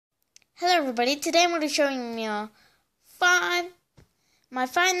Hello everybody, today I'm going to be showing you my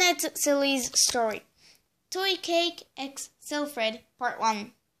Five Nights at Silly's story. Toy Cake x Silfred Part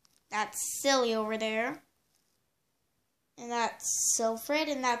 1. That's Silly over there. And that's Silfred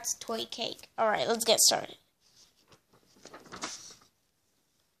and that's Toy Cake. Alright, let's get started.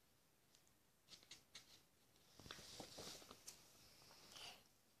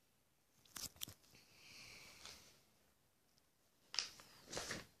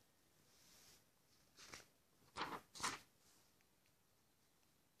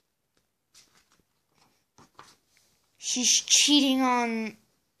 She's cheating on...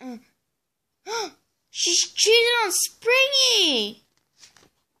 She's cheating on Springy!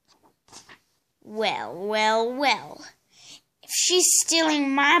 Well. If she's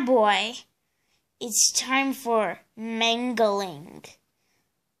stealing my boy, it's time for mangling.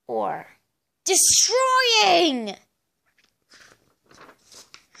 Or destroying! No,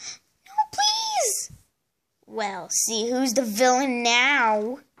 please! Well, see who's the villain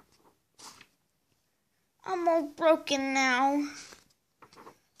now. I'm all broken now.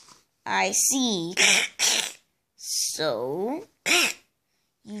 I see. So,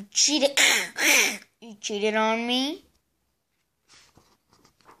 you cheated. You cheated on me?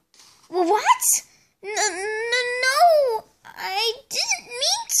 What? No, I didn't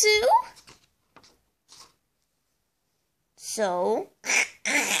mean to. So,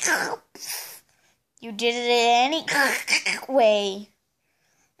 you did it any way.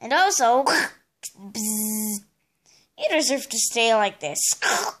 And also, you deserve to stay like this.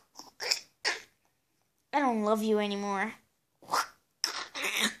 I don't love you anymore.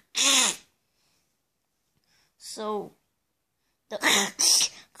 So, the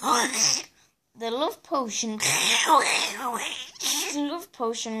love potion,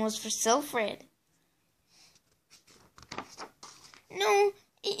 was for Silfred. No,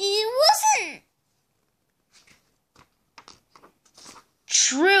 it wasn't.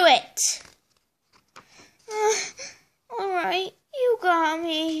 True it. Alright, you got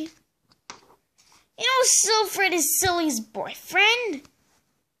me. You know Silfred is Silly's boyfriend?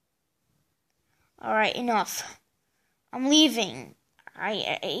 Alright, enough. I'm leaving.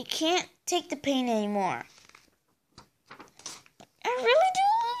 I can't take the pain anymore. I really do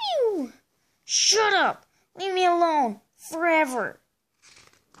love you. Shut up. Leave me alone. Forever.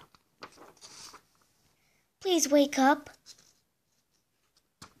 Please wake up.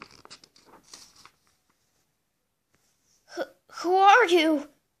 Who are you?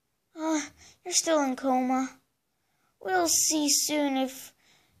 You're still in coma. We'll see soon if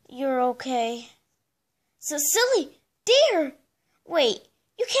you're okay. So Silly, dear! Wait,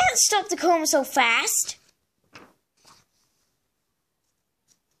 you can't stop the coma so fast.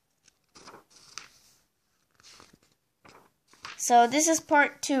 So this is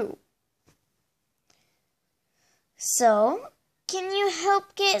part 2. So, can you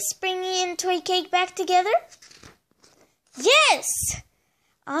help get Springy and Toy Cake back together? Yes!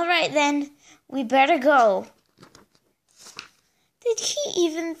 Alright then, we better go. Did he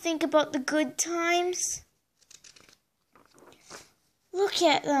even think about the good times? Look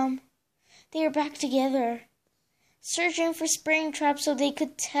at them. They are back together, searching for Springtrap so they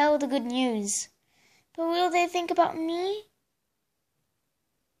could tell the good news. But will they think about me?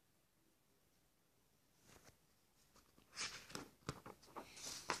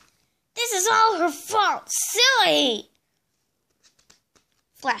 This is all her fault, Silly!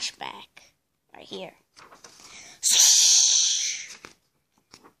 Flashback. Right here. Shh!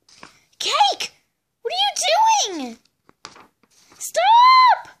 Cake! What are you doing?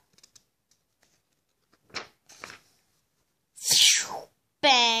 Stop!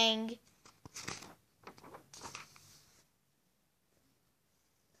 Bang.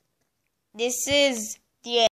 This is the end.